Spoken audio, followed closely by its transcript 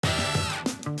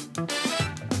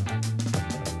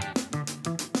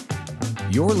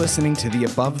You're listening to the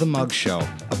Above the Mug Show,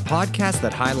 a podcast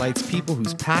that highlights people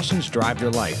whose passions drive their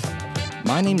life.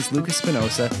 My name is Lucas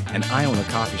Spinoza, and I own a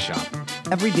coffee shop.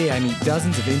 Every day I meet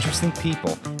dozens of interesting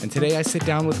people, and today I sit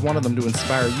down with one of them to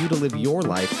inspire you to live your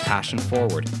life passion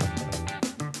forward.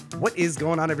 What is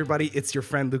going on, everybody? It's your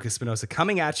friend Lucas Spinoza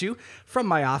coming at you from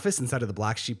my office inside of the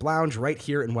Black Sheep Lounge right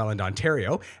here in Welland,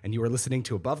 Ontario. And you are listening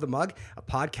to Above the Mug, a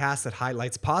podcast that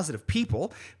highlights positive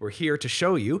people. We're here to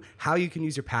show you how you can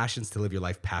use your passions to live your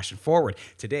life passion forward.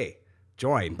 Today,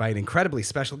 joined by an incredibly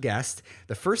special guest,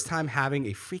 the first time having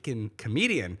a freaking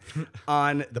comedian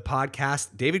on the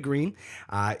podcast, David Green.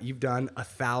 You've done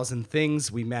 1,000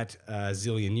 things. We met a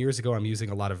zillion years ago. I'm using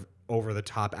a lot of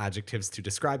over-the-top adjectives to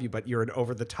describe you, but you're an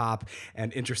over-the-top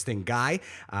and interesting guy.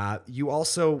 You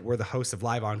also were the host of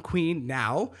Live on Queen.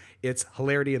 Now it's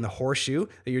Hilarity in the Horseshoe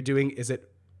that you're doing. Is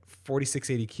it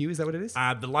 4680Q? Is that what it is?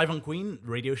 The Live on Queen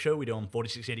radio show we do on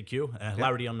 4680Q.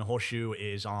 Hilarity on the Horseshoe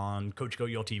is on Kojiko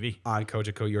Your TV. On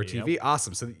Kojiko Your TV.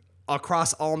 Awesome. So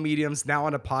across all mediums, now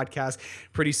on a podcast.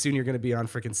 Pretty soon you're going to be on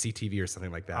freaking CTV or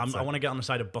something like that. I want to get on the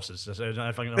side of buses. So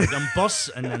if I can get on bus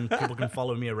and then people can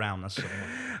follow me around.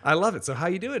 I love it. So how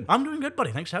you doing? I'm doing good,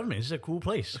 buddy. Thanks for having me. This is a cool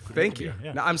place. Thank you.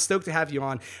 Yeah. Now, I'm stoked to have you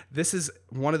on. This is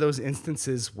one of those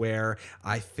instances where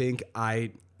I think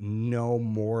I know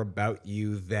more about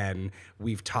you than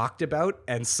we've talked about.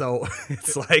 And so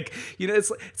it's like,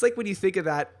 it's like when you think of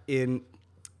that in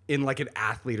like an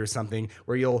athlete or something,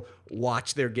 where you'll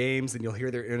watch their games and you'll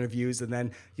hear their interviews, and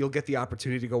then you'll get the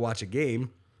opportunity to go watch a game.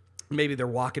 Maybe they're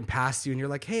walking past you and you're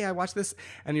like, hey, I watched this.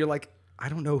 And you're like, I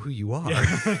don't know who you are.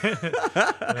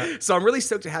 Yeah. So I'm really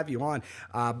stoked to have you on.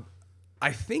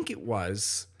 I think it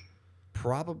was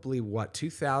probably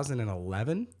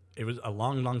 2011? It was a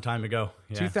long, long time ago.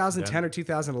 Yeah. 2010 or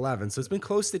 2011. So it's been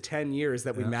close to 10 years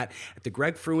that we met at the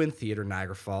Greg Fruin Theatre,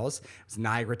 Niagara Falls. It was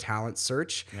Niagara Talent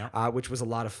Search, which was a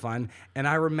lot of fun. And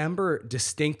I remember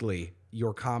distinctly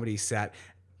your comedy set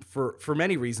for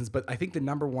many reasons, but I think the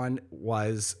number one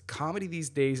was comedy these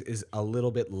days is a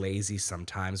little bit lazy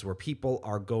sometimes, where people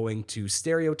are going to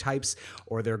stereotypes,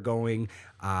 or they're going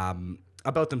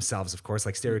about themselves, of course,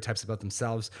 like stereotypes about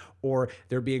themselves, or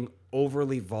they're being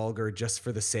overly vulgar just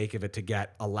for the sake of it to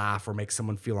get a laugh or make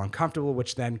someone feel uncomfortable,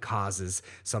 which then causes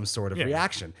some sort of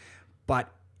reaction. But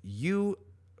you,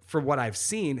 for what I've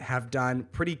seen, have done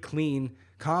pretty clean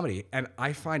comedy. And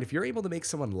I find if you're able to make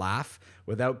someone laugh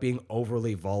without being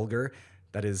overly vulgar,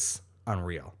 that is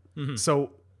unreal. Mm-hmm.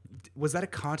 So was that a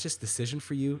conscious decision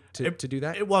for you to do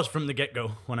that? It was from the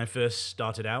get-go when I first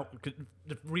started out.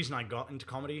 The reason I got into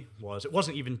comedy was, it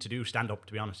wasn't even to do stand-up,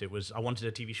 to be honest. It was, I wanted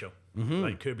a TV show. Mm-hmm.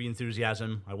 Like Curb Your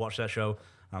Enthusiasm. I watched that show.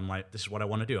 I'm like, this is what I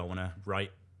want to do. I want to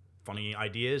write funny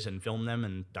ideas and film them,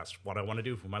 and that's what I want to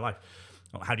do for my life.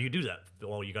 Well, how do you do that?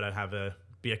 Well, you got to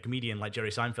be a comedian like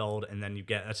Jerry Seinfeld, and then you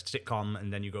get a sitcom,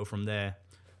 and then you go from there.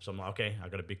 So I'm like, okay, I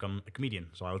got to become a comedian.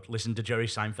 So I would listen to Jerry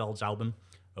Seinfeld's album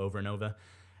over and over.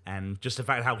 And just the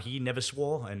fact how he never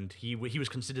swore, and he was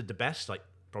considered the best, like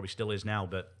probably still is now,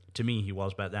 but to me he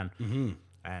was back then. Mm-hmm.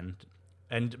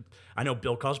 And I know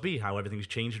Bill Cosby, how everything's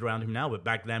changed around him now, but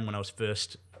back then when I was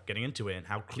first getting into it, and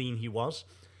how clean he was,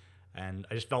 and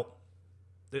I just felt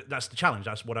that's the challenge.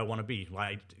 That's what I want to be.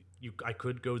 Like I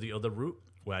could go the other route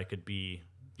where I could be,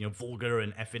 vulgar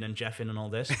and effing and jeffing and all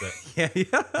this, but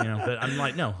but I'm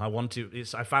like, no, I want to.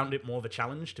 I found it more of a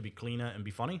challenge to be cleaner and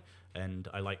be funny, and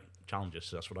I like challenges,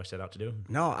 so that's what I set out to do.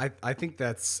 No, I think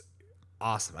that's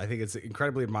awesome. I think it's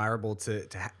incredibly admirable to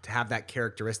have that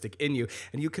characteristic in you.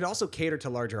 And you can also cater to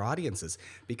larger audiences,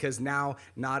 because now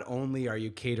not only are you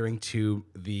catering to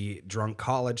the drunk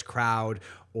college crowd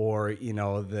or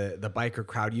the biker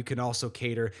crowd, you can also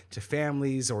cater to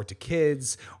families or to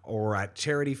kids or at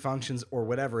charity functions or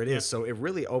whatever it is. So it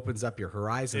really opens up your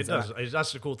horizons. It does.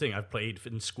 That's the cool thing. I've played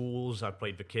in schools. I've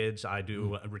played for kids. I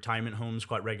do retirement homes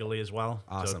quite regularly as well.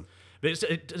 Awesome. So, but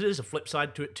it is a flip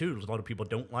side to it too. A lot of people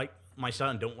don't like my style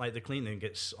and don't like the clean. They think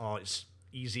it's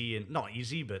easy, and not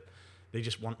easy, but they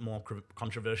just want more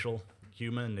controversial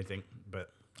humor, and they think,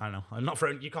 but I don't know. I'm not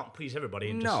for, you can't please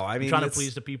everybody. No, I mean, I'm trying to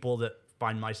please the people that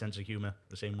find my sense of humor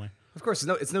the same way. Of course,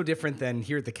 it's no different than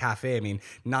here at the cafe. I mean,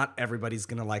 not everybody's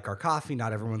going to like our coffee.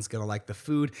 Not everyone's going to like the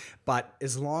food. But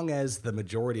as long as the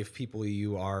majority of people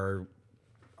you are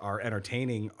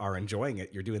entertaining are enjoying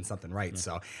it, you're doing something right. Yeah.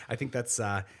 So I think that's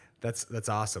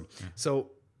awesome. Yeah.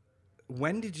 So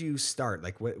when did you start?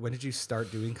 Like, when did you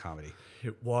start doing comedy?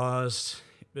 It was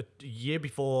a year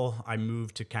before I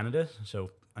moved to Canada.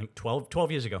 So I think 12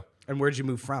 years ago. And where did you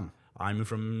move from? I moved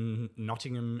from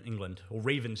Nottingham, England, or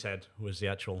Ravenshead was the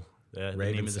actual the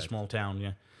name of the small town.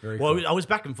 Yeah. Very cool. I was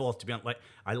back and forth, to be honest. Like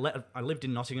I lived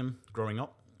in Nottingham growing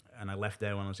up, and I left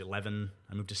there when I was 11.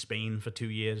 I moved to Spain for 2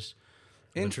 years.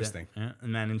 Interesting. Yeah.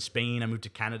 And then in Spain, I moved to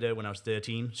Canada when I was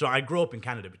 13. So I grew up in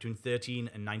Canada between 13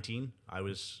 and 19. I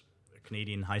was a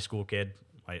Canadian high school kid.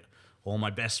 All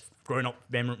my best growing up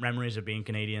memories of being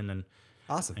Canadian. And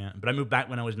Awesome. yeah, but I moved back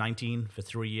when I was 19 for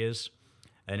 3 years.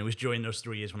 And it was during those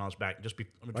 3 years when I was back,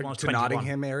 when I was To 21.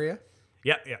 Nottingham area?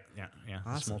 Yeah.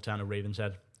 Awesome. A small town of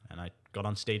Ravenshead. And I got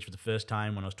on stage for the first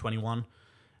time when I was 21.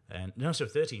 And no, so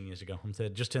 13 years ago. I'm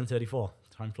just turned 34.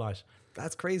 Time flies.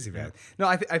 That's crazy, man. No,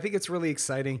 I think it's really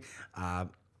exciting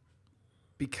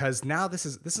because now this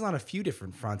is on a few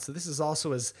different fronts. So this is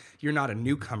also, as you're not a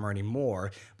newcomer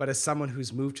anymore, but as someone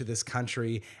who's moved to this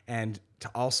country and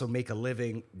to also make a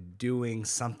living doing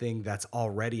something that's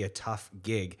already a tough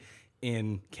gig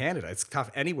in Canada. It's tough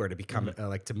anywhere to become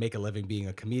to make a living being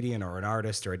a comedian or an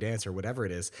artist or a dancer, whatever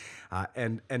it is.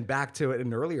 And back to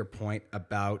an earlier point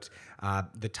about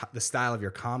the style of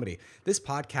your comedy. This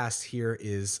podcast here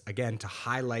is, again, to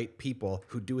highlight people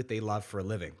who do what they love for a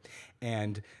living.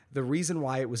 And the reason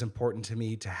why it was important to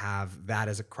me to have that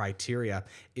as a criteria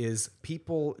is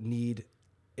people need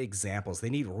examples. They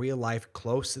need real life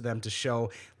close to them to show,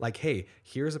 like, hey,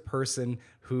 here's a person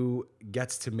who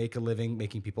gets to make a living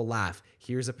making people laugh.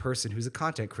 Here's a person who's a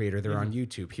content creator. They're on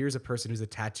YouTube. Here's a person who's a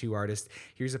tattoo artist.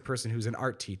 Here's a person who's an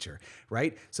art teacher,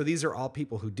 right? So these are all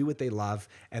people who do what they love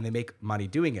and they make money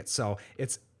doing it. So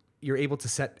you're able to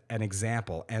set an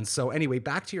example. And so anyway,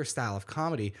 back to your style of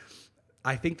comedy.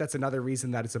 I think that's another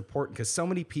reason that it's important because so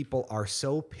many people are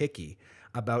so picky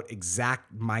about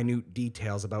exact minute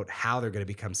details about how they're going to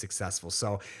become successful.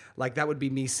 So like that would be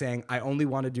me saying, I only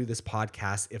want to do this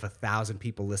podcast if 1,000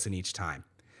 people listen each time.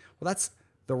 Well, that's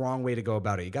the wrong way to go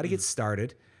about it. You got to get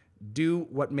started, do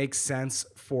what makes sense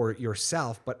for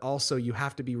yourself, but also you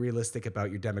have to be realistic about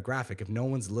your demographic. If no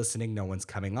one's listening, no one's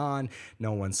coming on,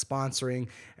 no one's sponsoring,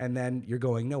 and then you're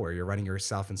going nowhere. You're running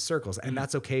yourself in circles. And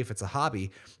that's okay if it's a hobby,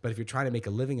 but if you're trying to make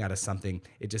a living out of something,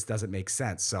 it just doesn't make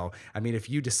sense. So, I mean, if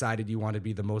you decided you wanted to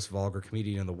be the most vulgar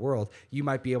comedian in the world, you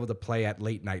might be able to play at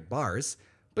late night bars,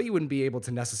 but you wouldn't be able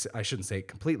to necessarily, I shouldn't say it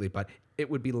completely, but it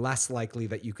would be less likely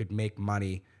that you could make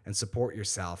money and support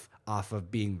yourself off of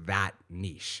being that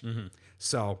niche.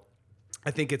 So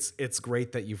I think it's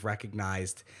great that you've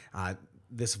recognized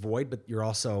this void, but you're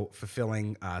also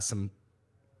fulfilling some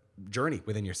journey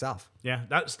within yourself. Yeah,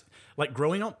 that's like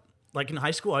growing up. Like in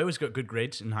high school, I always got good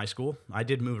grades in high school. I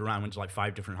did move around, went to like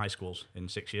 5 different high schools in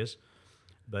 6 years,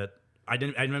 but I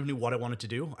never knew what I wanted to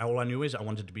do. All I knew is I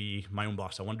wanted to be my own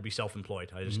boss. I wanted to be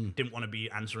self-employed. I just didn't want to be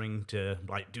answering to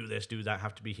like do this, do that,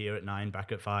 have to be here at 9,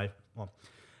 back at 5. Well,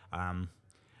 and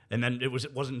then it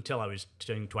wasn't until I was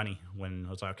turning 20 when I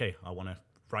was like, okay, I want to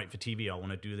write for TV. I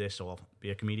want to do this or be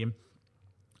a comedian.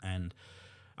 And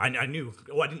I knew,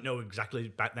 I didn't know exactly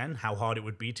back then how hard it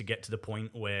would be to get to the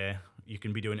point where you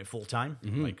can be doing it full time.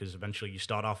 Like, because eventually you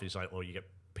start off, it's like, oh, you get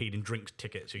paid in drink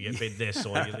tickets, or you get paid this,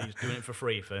 or you're doing it for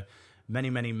free for many,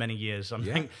 many, many years. I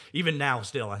think even now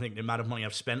still, I think the amount of money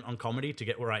I've spent on comedy to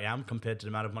get where I am compared to the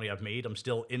amount of money I've made, I'm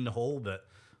still in the hole, but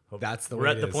we're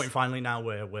at the point finally now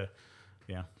where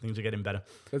things are getting better.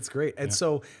 That's great. And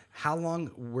so how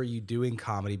long were you doing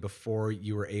comedy before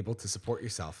you were able to support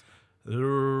yourself?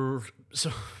 So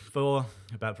for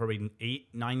about probably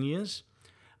 8-9 years,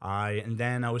 and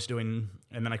then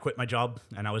I quit my job,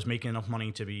 and I was making enough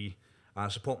money to be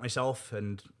support myself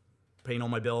and paying all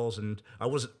my bills, and I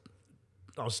was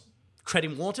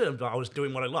treading water, but I was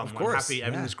doing what I love. I'm happy,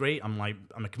 everything's great. I'm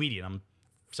a comedian. I'm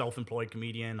a self-employed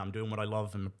comedian. I'm doing what I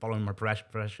love and following my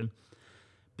profession.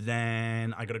 But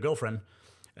then I got a girlfriend.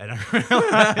 And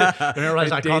I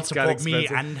realized I can't support me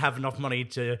and have enough money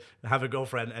to have a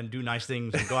girlfriend and do nice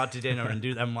things and go out to dinner and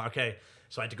do them. Okay,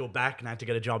 so I had to go back and I had to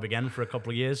get a job again for a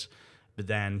couple of years. But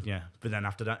then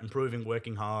after that, improving,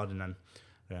 working hard, and then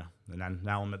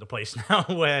now I'm at the place now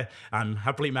where I'm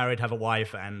happily married, have a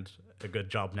wife, and a good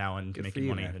job now, and making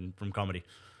money from comedy.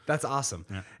 That's awesome.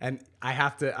 Yeah. And I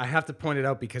have to point it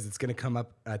out because it's going to come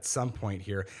up at some point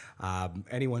here.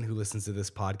 Anyone who listens to this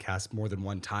podcast more than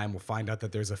one time will find out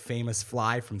that there's a famous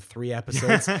fly from 3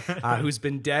 episodes who's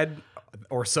been dead,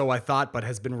 or so I thought, but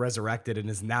has been resurrected and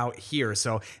is now here.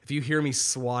 So if you hear me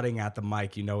swatting at the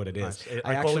mic, you know what it is. Nice.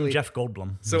 I call him Jeff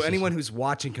Goldblum. So anyone who's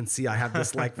watching can see I have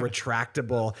this like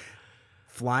retractable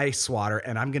fly swatter,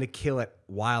 and I'm going to kill it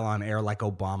while on air like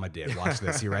Obama did. Watch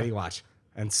this. You ready? Watch.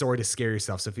 And sorry to scare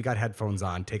yourself. So if you got headphones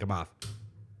on, take them off.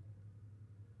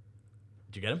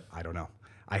 Did you get him? I don't know.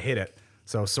 I hit it.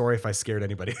 So sorry if I scared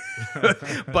anybody.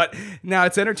 But now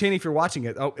it's entertaining if you're watching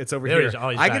it. Oh, it's over here.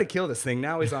 I got to kill this thing.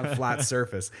 Now he's on flat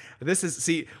surface.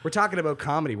 We're talking about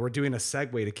comedy. We're doing a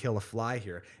segue to kill a fly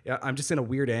here. I'm just in a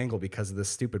weird angle because of this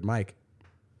stupid mic.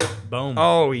 Boom.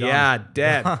 Oh, Done. yeah,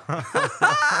 dead.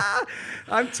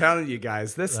 I'm telling you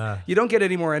guys, this you don't get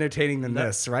any more entertaining than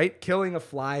this, right? Killing a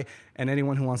fly, and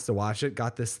anyone who wants to watch it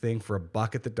got this thing for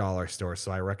 $1 at the dollar store,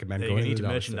 so I recommend Yeah, going you need to to the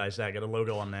dollar store. merchandise that. Get a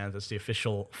logo on there. That's the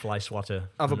official fly swatter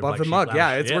Of from Above the Black Sheep Mug.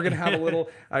 Yeah, Lounge. we're going to have a little,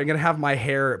 I'm going to have my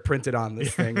hair printed on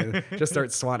this thing and just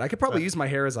start swatting. I could probably use my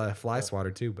hair as a fly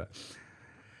swatter too, but,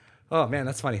 oh man,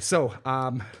 that's funny. So,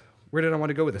 where did I want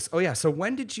to go with this? Oh yeah, so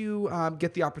when did you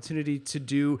get the opportunity to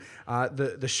do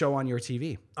the show on your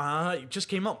TV? It just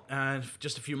came up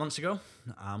just a few months ago.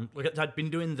 I'd been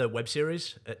doing the web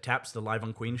series at TAPS, the Live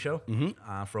on Queen show,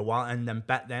 for a while. And then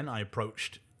back then, I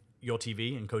approached Your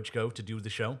TV and Coach Go to do the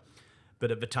show.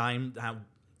 But at the time,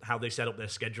 how they set up their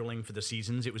scheduling for the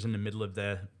seasons, it was in the middle of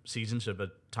their season, so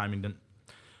the timing didn't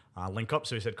link up.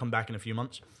 So he said, come back in a few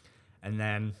months. And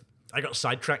then I got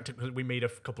sidetracked because we made a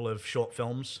couple of short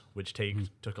films, which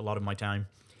took a lot of my time.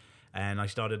 And I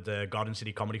started the Garden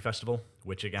City Comedy Festival,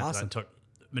 which again, Awesome. that took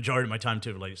majority of my time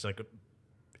too. Like it's like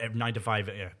a 9 to 5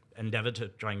 endeavor to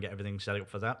try and get everything set up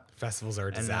for that. Festivals are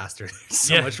a disaster. yeah.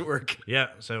 So much work. Yeah,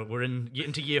 so we're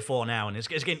into year 4 now, and it's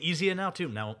getting easier now too.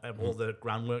 Now all the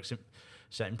groundwork's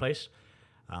set in place.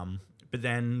 But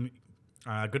then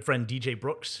a good friend DJ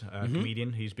Brooks, a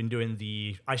comedian, he's been doing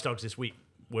the Ice Dogs This Week,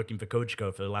 working for Coach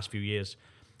Go for the last few years,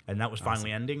 and that was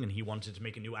finally ending, and he wanted to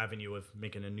make a new avenue of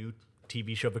making a new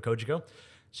TV show for Coach Go.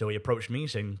 So he approached me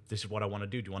saying, this is what I want to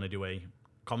do. Do you want to do a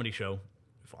comedy show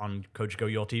on Coach Go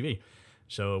Your TV?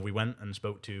 So we went and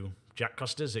spoke to Jack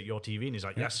Custers at Your TV, and he's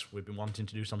like, yes, we've been wanting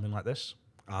to do something like this.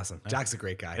 Awesome. Jack's a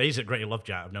great guy. He's a great, I love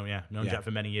Jack. I've known Jack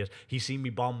for many years. He's seen me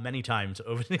bomb many times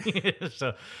over the years,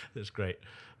 so it's great.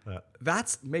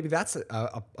 That's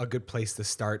a good place to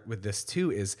start with this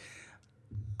too. Is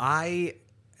I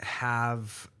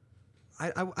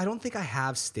don't think I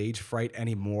have stage fright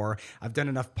anymore. I've done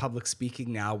enough public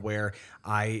speaking now where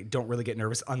I don't really get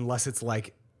nervous unless it's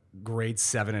like grade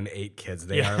 7 and 8 kids.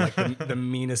 They are like the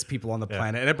meanest people on the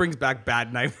planet. And it brings back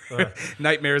bad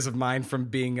nightmares of mine from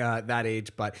being that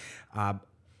age. But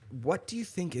what do you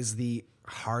think is the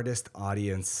hardest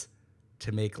audience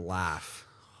to make laugh?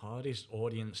 Hardest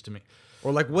audience to make.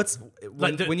 Or like what's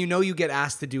when you know you get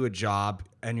asked to do a job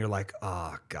and you're like,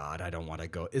 oh God, I don't want to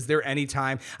go. Is there any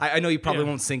time? I know you probably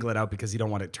won't single it out because you don't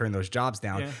want to turn those jobs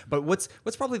down. Yeah. But what's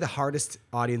probably the hardest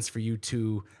audience for you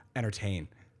to entertain?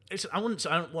 It's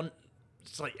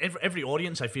like every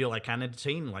audience I feel I can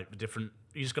entertain, like the different.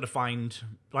 You just got to find,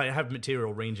 like I have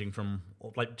material ranging from,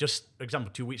 like just example,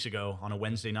 2 weeks ago on a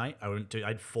Wednesday night, I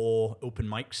had 4 open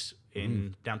mics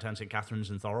in downtown St.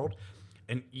 Catharines and Thorold.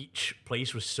 And each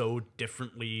place was so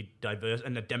differently diverse,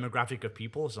 and the demographic of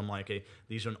people. So I'm like, okay,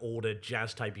 these are an older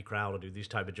jazz typey crowd. I'll do these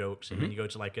type of jokes. And then you go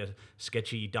to like a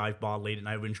sketchy dive bar late at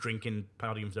night, everyone's drinking,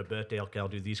 partying for their birthday. Okay, I'll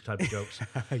do these type of jokes.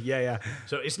 Yeah.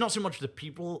 So it's not so much the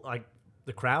people, like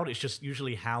the crowd. It's just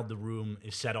usually how the room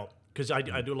is set up. Because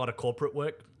I do a lot of corporate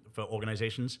work for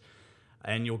organizations,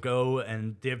 and you'll go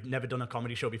and they've never done a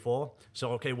comedy show before.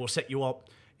 So okay, we'll set you up.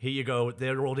 Here you go.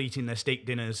 They're all eating their steak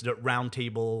dinners at round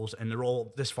tables, and they're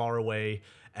all this far away.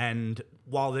 And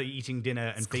while they're eating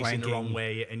dinner and facing the wrong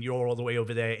way, and you're all the way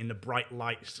over there in the bright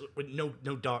lights with no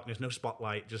darkness, no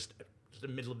spotlight, just the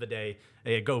middle of the day.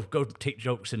 Hey, go take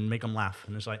jokes and make them laugh.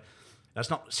 And it's like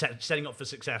that's not setting up for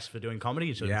success for doing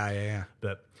comedy. So, Yeah.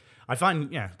 But I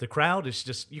find the crowd is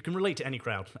just you can relate to any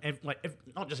crowd,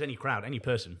 not just any crowd, any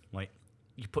person. Like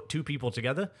you put 2 people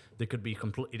together, they could be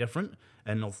completely different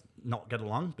and they'll not get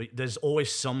along, but there's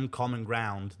always some common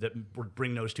ground that would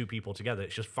bring those 2 people together.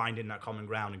 It's just finding that common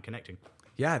ground and connecting.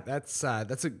 Yeah, that's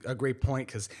a great point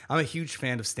because I'm a huge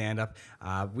fan of stand-up.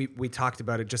 We talked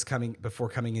about it just before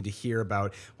coming into here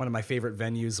about one of my favorite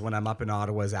venues when I'm up in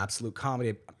Ottawa is Absolute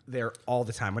Comedy. There all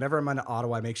the time. Whenever I'm in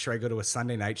Ottawa, I make sure I go to a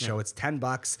Sunday night show. It's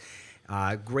 $10.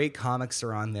 Great comics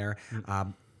are on there,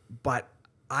 but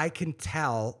I can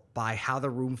tell by how the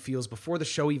room feels before the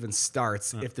show even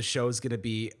starts if the show is going to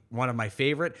be one of my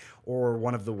favorite or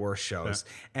one of the worst shows.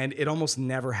 And it almost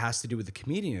never has to do with the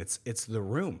comedian. It's the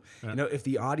room. You know, if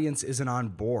the audience isn't on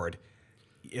board,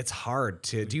 it's hard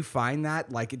to. Do you find that?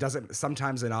 Like it doesn't.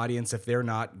 Sometimes an audience, if they're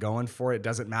not going for it, it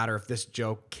doesn't matter if this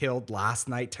joke killed last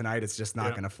night. Tonight, it's just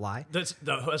not going to fly. That's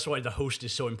why the host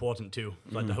is so important too.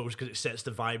 Like the host, because it sets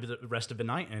the vibe of the rest of the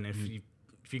night. And if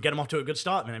you get them off to a good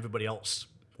start, then everybody else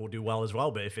will do well as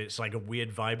well. But if it's like a weird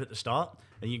vibe at the start,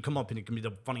 and you come up and it can be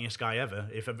the funniest guy ever,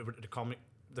 if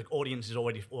the audience is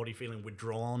already feeling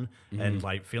withdrawn and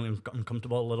like feeling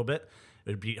uncomfortable a little bit,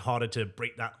 it'd be harder to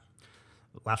break that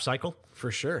laugh cycle. For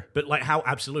sure. But like how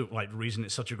Absolute, like the reason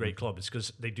it's such a great club is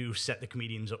because they do set the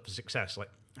comedians up for success. Like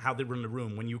how they run the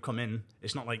room when you come in,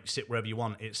 it's not like sit wherever you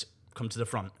want. It's come to the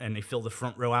front, and they fill the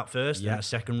front row out first, Yeah. and the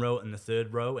second row, and the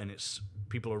third row, and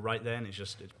people are right there, and it's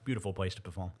a beautiful place to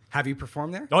perform. Have you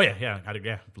performed there? Oh yeah,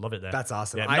 love it there. That's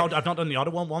awesome. Yeah, I've not done the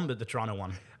Ottawa one, but the Toronto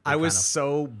one. I was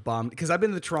so bummed because I've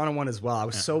been to the Toronto one as well. I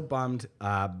was so bummed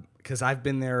because I've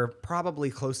been there probably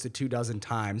close to 24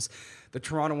 times. The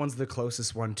Toronto one's the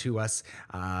closest one to us.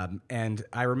 And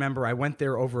I remember I went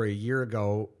there over a year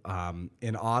ago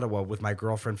in Ottawa with my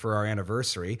girlfriend for our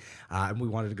anniversary. And we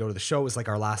wanted to go to the show. It was like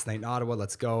our last night in Ottawa.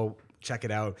 Let's go. Check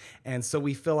it out. And so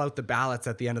we fill out the ballots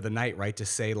at the end of the night, right? To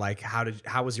say like,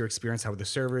 how was your experience? How were the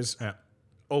servers? Yeah.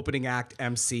 Opening act,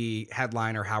 MC,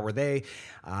 headliner, how were they?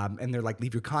 And they're like,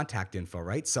 leave your contact info,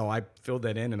 right? So I filled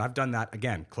that in, and I've done that,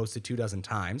 again, close to 24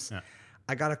 times. Yeah.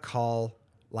 I got a call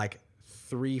like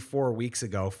 3-4 weeks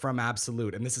ago from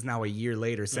Absolute, and this is now a year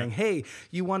later, saying, hey,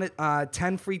 you wanted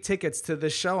 10 free tickets to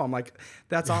this show. I'm like,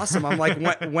 that's awesome. I'm like,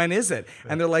 when is it?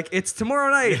 And they're like, it's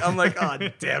tomorrow night. I'm like, oh,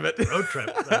 damn it. Road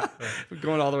trip.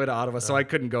 Going all the way to Ottawa, so I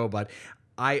couldn't go, but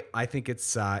I think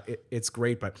it's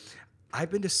great, but I've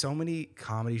been to so many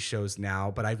comedy shows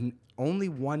now, but I've only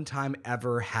one time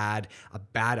ever had a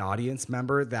bad audience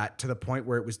member that to the point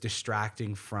where it was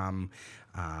distracting from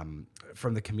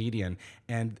the comedian.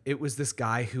 And it was this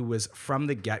guy who was from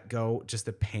the get-go just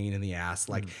a pain in the ass.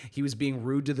 Like he was being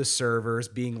rude to the servers,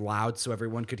 being loud so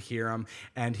everyone could hear him.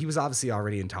 And he was obviously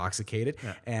already intoxicated.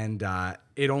 Yeah. And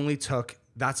it only took...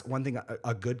 That's one thing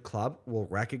a good club will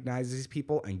recognize these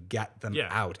people and get them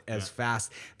out as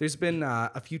fast. There's been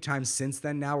a few times since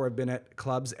then now where I've been at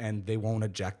clubs and they won't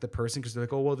eject the person because they're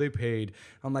like, oh, well, they paid.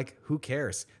 I'm like, who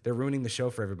cares? They're ruining the show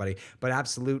for everybody. But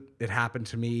Absolute, it happened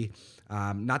to me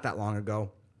not that long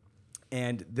ago.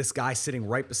 And this guy sitting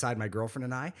right beside my girlfriend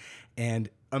and I, and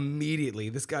immediately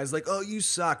this guy's like, oh, you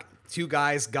suck. 2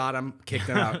 guys got him, kicked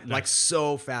him out like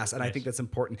so fast. And I think that's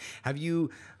important. Have you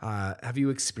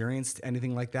experienced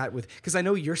anything like that with, because I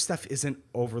know your stuff isn't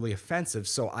overly offensive,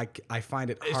 so I find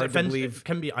it hard to believe. It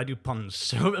can be. I do puns.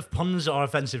 So if puns are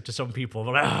offensive to some people,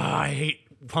 they're like, I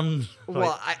hate puns.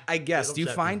 Well, I guess. Do you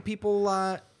find people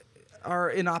are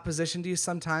in opposition to you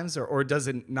sometimes, or does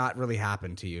it not really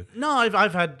happen to you? No,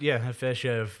 I've had a fair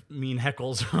share of mean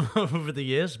heckles over the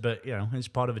years, but it's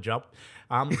part of the job.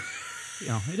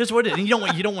 It is what it is. And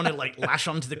you don't want to like lash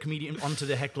onto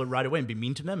the heckler right away and be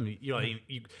mean to them.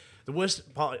 The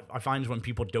worst part I find is when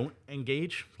people don't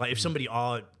engage. Like if somebody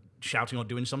are shouting or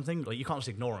doing something, like you can't just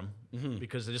ignore them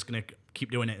because they're just gonna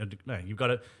keep doing it.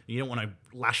 You don't want to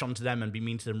lash onto them and be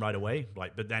mean to them right away.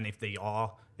 Like, but then if they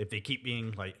keep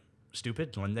being like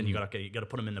stupid, and then you gotta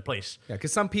put them in their place. Yeah,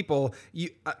 because some people,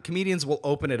 comedians will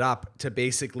open it up to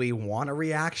basically want a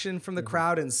reaction from the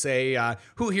crowd and say,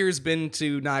 "Who here's been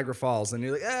to Niagara Falls?" And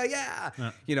you're like,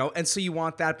 yeah. And so you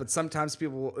want that, but sometimes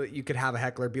you could have a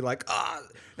heckler be like, "Oh,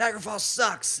 Niagara Falls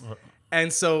sucks,"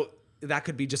 and so that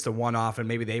could be just a one-off, and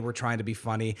maybe they were trying to be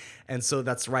funny, and so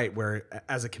that's right. Where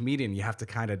as a comedian, you have to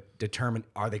kind of determine,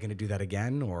 are they going to do that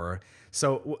again, or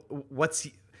so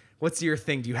What's your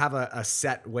thing? Do you have a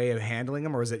set way of handling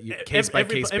them, or is it case by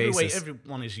case basis?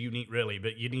 Everyone is unique, really,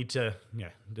 but you need to,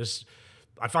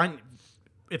 I find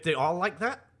if they are like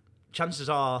that, chances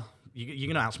are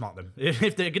you're going to outsmart them.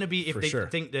 If they're going to be,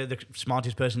 think they're the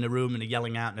smartest person in the room and they're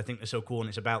yelling out and they think they're so cool and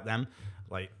it's about them,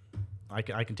 like, I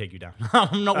can take you down.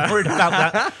 I'm not worried about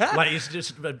that. Like, it's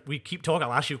just, we keep talking.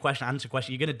 I'll ask you a question, answer a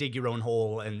question. You're going to dig your own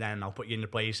hole, and then I'll put you into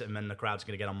place, and then the crowd's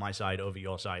going to get on my side over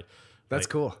your side. That's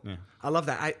cool. Yeah. I love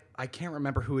that. I can't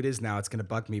remember who it is now. It's going to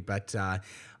bug me, but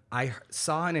I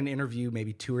saw in an interview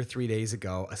maybe 2 or 3 days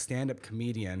ago, a stand-up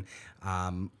comedian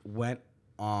went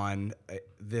on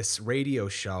this radio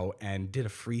show and did a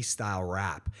freestyle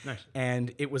rap. Nice.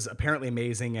 And it was apparently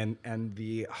amazing, and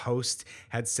the host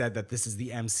had said that this is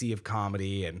the MC of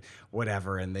comedy and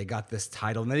whatever, and they got this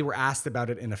title, and they were asked about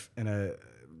it in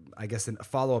a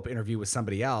follow-up interview with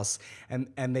somebody else,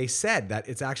 and they said that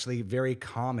it's actually very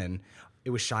common. It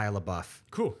was Shia LaBeouf.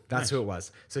 Cool. That's who it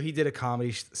was. So he did a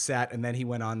comedy set, and then he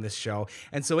went on this show.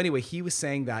 And so anyway, he was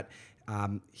saying that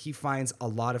he finds a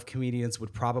lot of comedians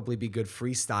would probably be good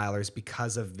freestylers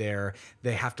because of they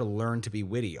have to learn to be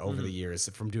witty over the years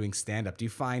from doing stand-up. Do you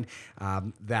find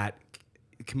that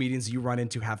comedians you run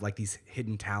into have like these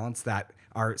hidden talents that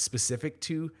are specific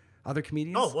to other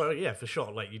comedians? Oh, well, yeah, for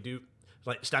sure. Like you do.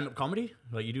 Like stand-up comedy,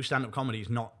 like you do stand-up comedy is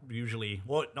not usually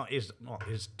is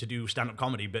to do stand-up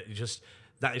comedy, but it's just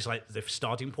that is like the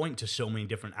starting point to so many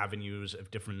different avenues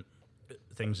of different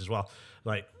things as well.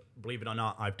 Like, believe it or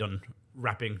not, I've done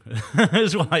rapping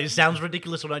as well. It sounds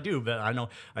ridiculous what I do, but I know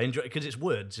I enjoy it because it's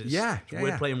words. It's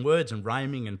wordplay and words and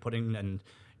rhyming and putting and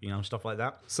stuff like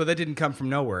that. So that didn't come from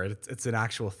nowhere. It's an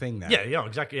actual thing there. Yeah,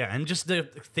 exactly. Yeah, and just the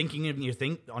thinking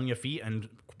on your feet and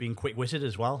being quick-witted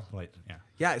as well. Like, yeah.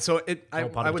 Yeah, so I all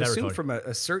part of would assume territory. from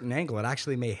a certain angle, it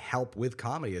actually may help with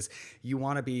comedy. Is you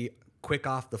want to be quick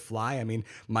off the fly. I mean,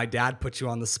 my dad put you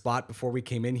on the spot before we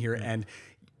came in here, and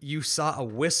you saw a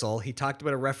whistle. He talked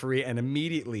about a referee, and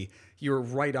immediately you were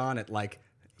right on it. Like,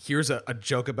 here's a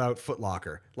joke about Foot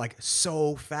Locker, like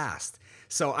so fast.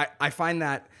 So I find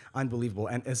that unbelievable.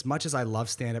 And as much as I love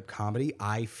stand-up comedy,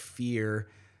 I fear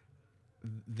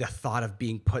the thought of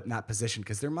being put in that position,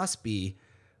 because there must be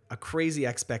a crazy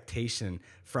expectation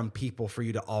from people for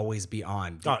you to always be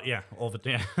on. Oh yeah, all the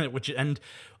yeah. Which and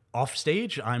off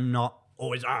stage, I'm not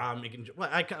always making. Well,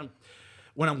 I can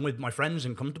when I'm with my friends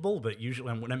and comfortable, but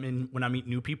usually when I meet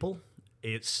new people,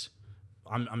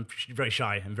 I'm very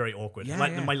shy and very awkward. Yeah,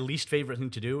 Like yeah. my least favorite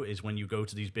thing to do is when you go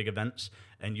to these big events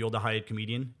and you're the hired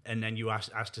comedian, and then you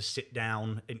ask to sit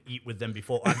down and eat with them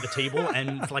before at the table,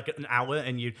 and for like an hour,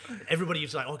 and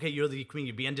everybody's like, okay, you're the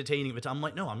comedian, be entertaining, but I'm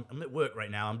like, no, I'm at work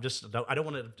right now. I don't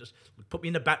want to just put me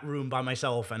in the back room by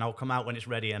myself, and I'll come out when it's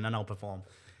ready, and then I'll perform,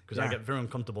 because I Yeah. get very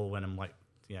uncomfortable when I'm like,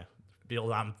 feel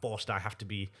that I'm forced. I have to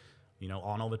be,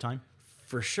 on all the time.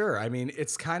 For sure. I mean,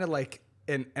 it's kind of like,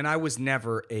 and I was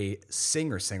never a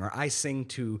singer. I sing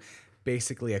to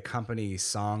basically accompany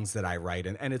songs that I write.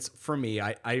 And it's, for me,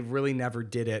 I really never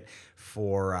did it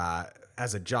for,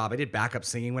 as a job. I did backup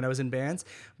singing when I was in bands,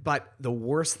 but the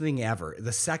worst thing ever,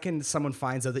 the second someone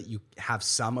finds out that you have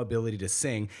some ability to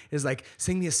sing, is like,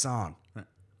 sing me a song.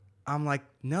 I'm like,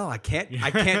 no, I can't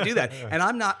do that. And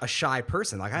I'm not a shy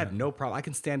person. Like, I have no problem. I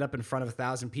can stand up in front of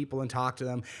 1,000 people and talk to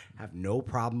them. Have no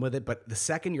problem with it. But the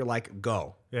second you're like,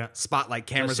 go, spotlight,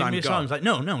 cameras Sing on, me a go. song. It's like,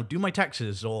 no, do my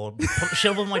taxes or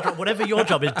shovel my job, whatever your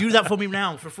job is. Do that for me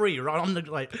now for free. Right on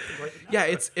the Yeah,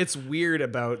 it's weird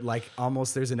about, like,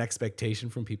 almost there's an expectation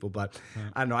from people, but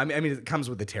I don't know. I mean, it comes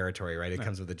with the territory, right? It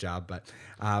comes with the job. But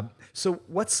so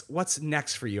what's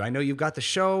next for you? I know you've got the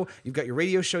show, you've got your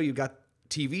radio show, you've got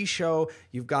TV show,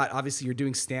 you've got, obviously you're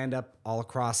doing stand-up all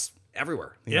across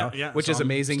everywhere, you know, which So is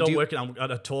amazing. I'm still working on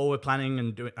a tour. We're planning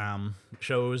and doing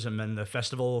shows, and then the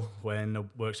festival when the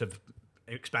works of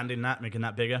expanding that, making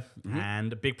that bigger.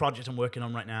 And a big project I'm working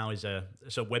on right now is a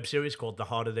web series called The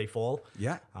Harder They Fall.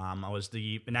 Yeah. I was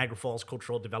the Niagara Falls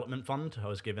Cultural Development Fund. I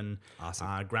was given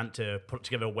a grant to put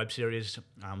together a web series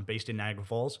based in Niagara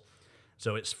Falls.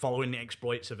 So it's following the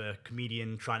exploits of a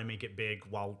comedian trying to make it big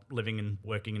while living and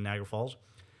working in Niagara Falls.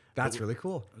 That's really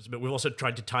cool. But we've also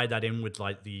tried to tie that in with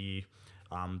like the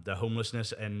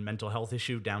homelessness and mental health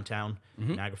issue downtown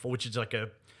Niagara Falls, which is like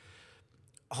a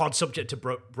hard subject to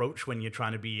broach when you're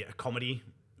trying to be a comedy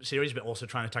series, but also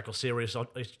trying to tackle serious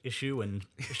issue and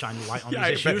shine light on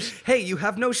these issues. Hey, you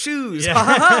have no shoes.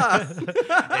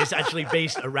 It's actually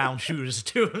based around shoes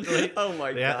too. Like, Oh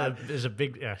my God. There's a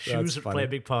big shoes funny. play a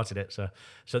big part in it. So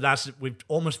we've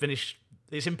almost finished.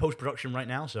 It's in post production right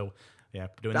now. So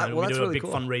doing that. We that's do a really big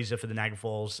cool. fundraiser for the Niagara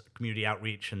Falls community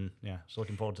outreach, and so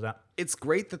looking forward to that. It's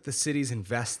great that the city's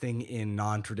investing in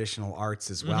non-traditional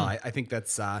arts as well. I think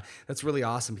that's really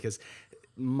awesome, because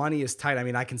money is tight. I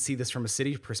mean, I can see this from a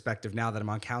city perspective now that I'm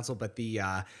on council, but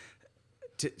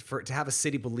to have a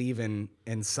city believe in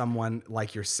someone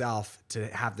like yourself, to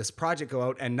have this project go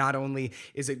out, and not only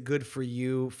is it good for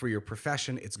you, for your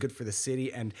profession, it's good for the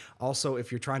city, and also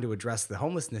if you're trying to address the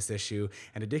homelessness issue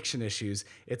and addiction issues,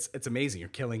 it's amazing. You're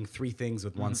killing three things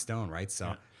with one stone, right?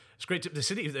 So It's great. The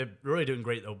city, they're really doing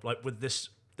great though. Like with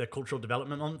the Cultural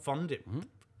Development Fund, it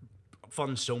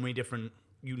funds so many different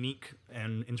unique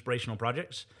and inspirational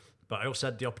projects. But I also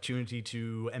had the opportunity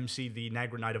to MC the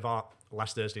Niagara Night of Art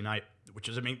last Thursday night, which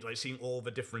was amazing. Like seeing all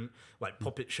the different like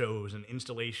puppet shows and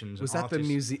installations. Was and that the artists.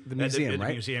 museum, The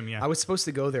right? museum, yeah. I was supposed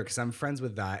to go there because I'm friends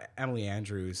with Emily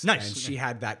Andrews. Nice. And she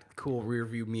had that cool rear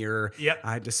view mirror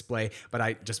display, but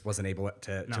I just wasn't able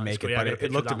to No, make it's cool. it. Yeah, I But got a it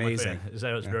picture looked of that on my amazing. phone.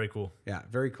 It was very cool. Yeah,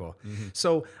 very cool.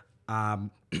 So,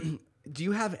 do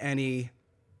you have any?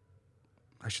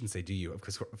 I shouldn't say do you,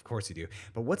 because of course you do.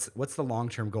 But what's the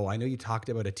long-term goal? I know you talked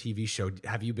about a TV show. Do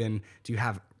you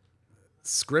have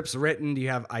scripts written? Do you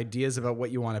have ideas about what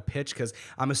you want to pitch? Because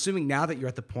I'm assuming now that you're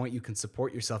at the point you can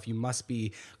support yourself, you must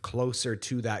be closer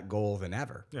to that goal than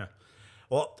ever. Yeah.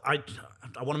 Well, I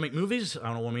want to make movies.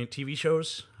 I want to make TV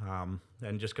shows,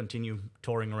 and just continue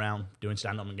touring around, doing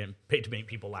stand-up and getting paid to make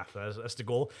people laugh. That's the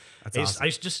goal. That's awesome.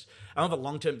 I don't have a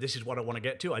long-term, this is what I want to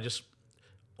get to. I just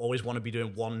always want to be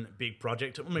doing one big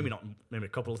project, or maybe a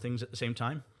couple of things at the same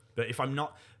time. But if I'm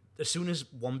not, as soon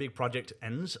as one big project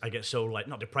ends, I get so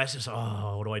not depressed. It's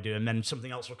what do I do? And then something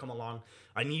else will come along.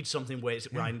 I need something where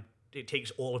it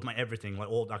takes all of my everything.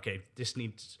 This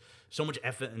needs so much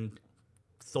effort and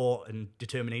thought and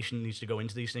determination needs to go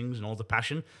into these things, and all the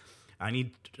passion.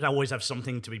 I always have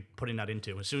something to be putting that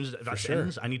into. As soon as that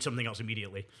ends, I need something else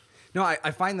immediately. No,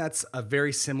 I find that's a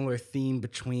very similar theme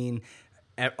between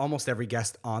almost every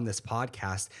guest on this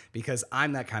podcast, because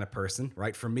I'm that kind of person,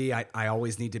 right? For me, I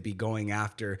always need to be going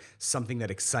after something that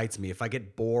excites me. If I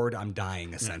get bored, I'm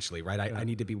dying, essentially, right? I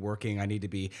need to be working. I need to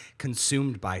be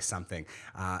consumed by something.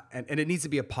 And it needs to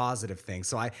be a positive thing.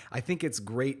 So I think it's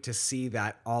great to see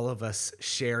that all of us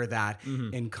share that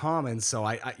in common, so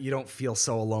you don't feel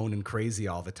so alone and crazy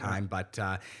all the time. But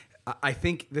I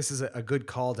think this is a good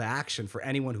call to action for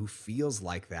anyone who feels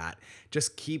like that.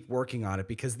 Just keep working on it,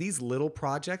 because these little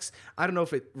projects, I don't know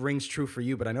if it rings true for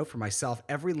you, but I know for myself,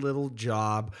 every little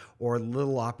job or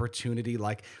little opportunity,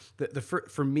 like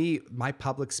for me, my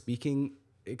public speaking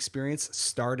experience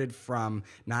started from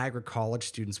Niagara College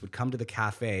students would come to the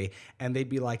cafe and they'd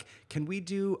be like, can we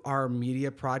do our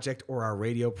media project or our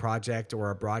radio project or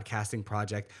our broadcasting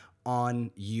project on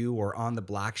you or on the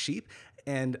Black Sheep?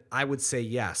 And I would say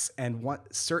yes. And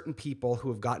certain people who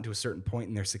have gotten to a certain point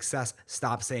in their success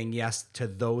stop saying yes to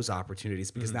those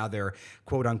opportunities, because now they're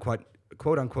quote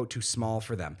unquote too small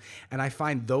for them. And I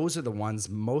find those are the ones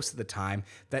most of the time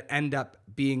that end up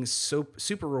being so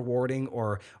super rewarding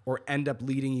or end up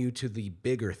leading you to the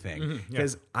bigger thing.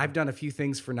 Because I've done a few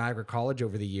things for Niagara College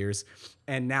over the years,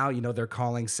 and now, they're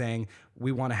calling saying,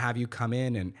 we want to have you come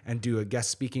in and do a guest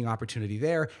speaking opportunity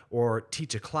there, or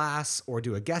teach a class, or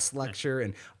do a guest lecture.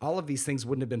 And all of these things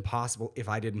wouldn't have been possible if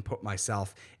I didn't put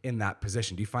myself in that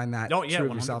position. Do you find that true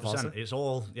of yourself also? It's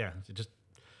all, just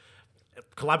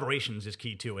collaborations is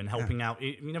key too, and helping out.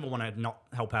 You never want to not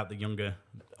help out the younger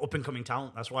up and coming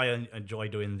talent. That's why I enjoy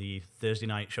doing the Thursday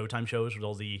night Showtime shows with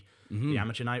all the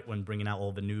amateur night, when bringing out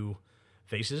all the new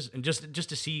faces, and just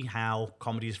to see how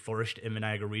comedy's flourished in the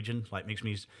Niagara region, makes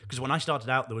me, because when I started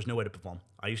out, there was nowhere to perform.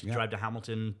 I used to drive to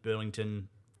Hamilton, Burlington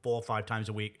 4 or 5 times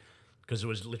a week, because there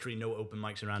was literally no open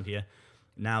mics around here.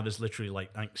 Now there's literally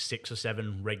I think 6 or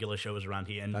 7 regular shows around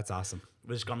here, and that's awesome.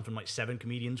 It's gone from 7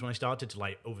 comedians when I started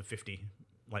to over 50.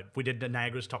 We did the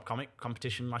Niagara's Top Comic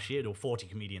competition last year. There were 40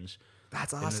 comedians.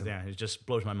 That's awesome. It just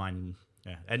blows my mind.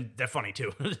 Yeah, and they're funny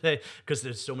too, because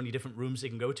there's so many different rooms they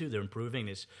can go to. They're improving.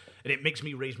 And it makes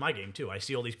me raise my game too. I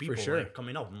see all these people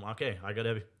coming up. I'm like, okay, I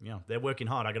gotta, they're working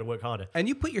hard. I gotta work harder. And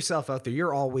you put yourself out there.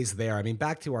 You're always there. I mean,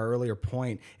 back to our earlier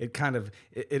point, it kind of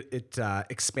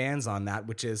expands on that,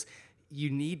 which is, you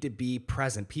need to be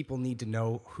present. People need to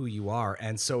know who you are.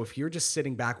 And so if you're just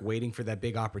sitting back waiting for that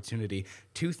big opportunity,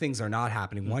 2 things are not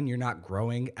happening. One, you're not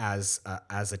growing as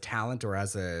a talent or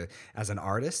as an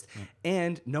artist,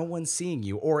 and no one's seeing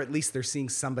you, or at least they're seeing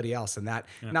somebody else. And that,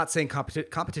 not saying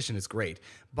competition is great,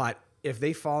 but if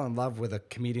they fall in love with a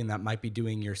comedian that might be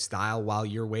doing your style while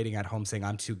you're waiting at home saying,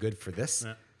 I'm too good for this,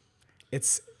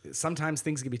 it's sometimes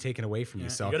things can be taken away from you.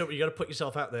 So you got to put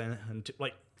yourself out there, and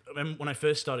when I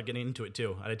first started getting into it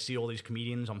too, I'd see all these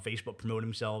comedians on Facebook promoting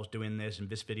themselves, doing this and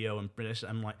this video and this.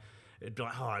 I'm like, it'd be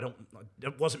like,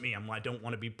 it wasn't me. I'm like, I don't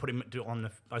want to be putting it on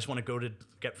I just want to go to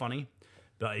get funny.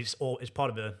 But it's part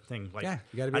of the thing. You gotta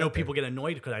be. I know people get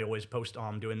annoyed because I always post,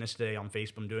 I'm doing this today on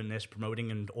Facebook, I'm doing this,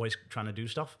 promoting, and always trying to do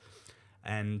stuff.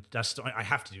 And I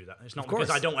have to do that. It's not because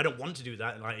I don't want to do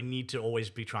that. I need to always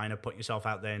be trying to put yourself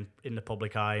out there in the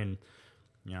public eye, and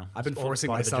I've been forcing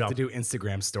myself to do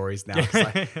Instagram stories now.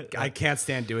 I can't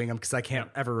stand doing them because I can't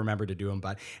ever remember to do them.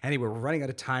 But anyway, we're running out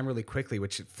of time really quickly,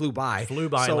 which flew by.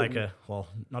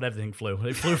 Not everything flew.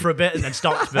 It flew for a bit and then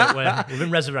stopped, but we've been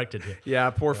resurrected here.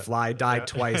 Yeah, poor fly died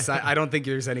twice. I don't think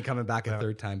there's any coming back a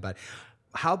third time, but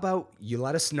how about you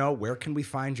let us know, where can we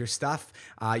find your stuff?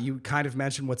 You kind of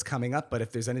mentioned what's coming up, but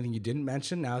if there's anything you didn't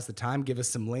mention, now's the time. Give us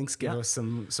some links, give us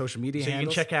some social media handles. You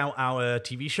can check out our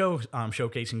TV show,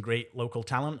 showcasing great local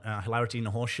talent. Hilarity in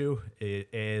the Horseshoe. It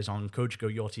is on Coach Go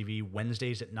Your TV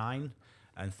Wednesdays at 9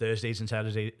 and Thursdays and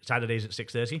Saturdays at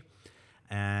 6:30.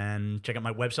 And check out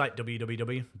my website,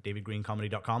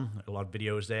 www.davidgreencomedy.com. A lot of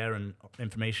videos there and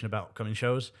information about upcoming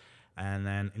shows. And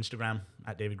then Instagram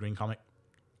at David Green Comic.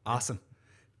 Awesome.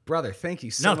 Brother, thank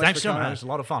you so much. No, thanks so much. It was a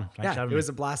lot of fun. It was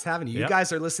a blast having you. You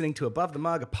guys are listening to Above the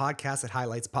Mug, a podcast that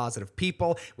highlights positive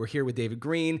people. We're here with David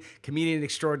Green, comedian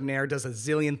extraordinaire, does a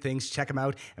zillion things. Check him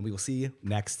out, and we will see you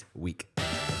next week.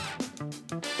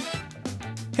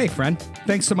 Hey, friend.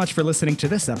 Thanks so much for listening to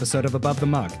this episode of Above the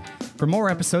Mug. For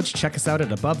more episodes, check us out at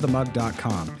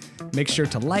abovethemug.com. Make sure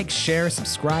to like, share,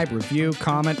 subscribe, review,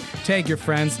 comment, tag your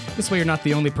friends. This way you're not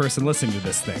the only person listening to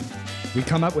this thing. We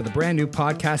come up with a brand new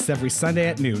podcast every Sunday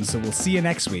at noon, so we'll see you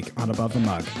next week on Above the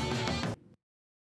Mug.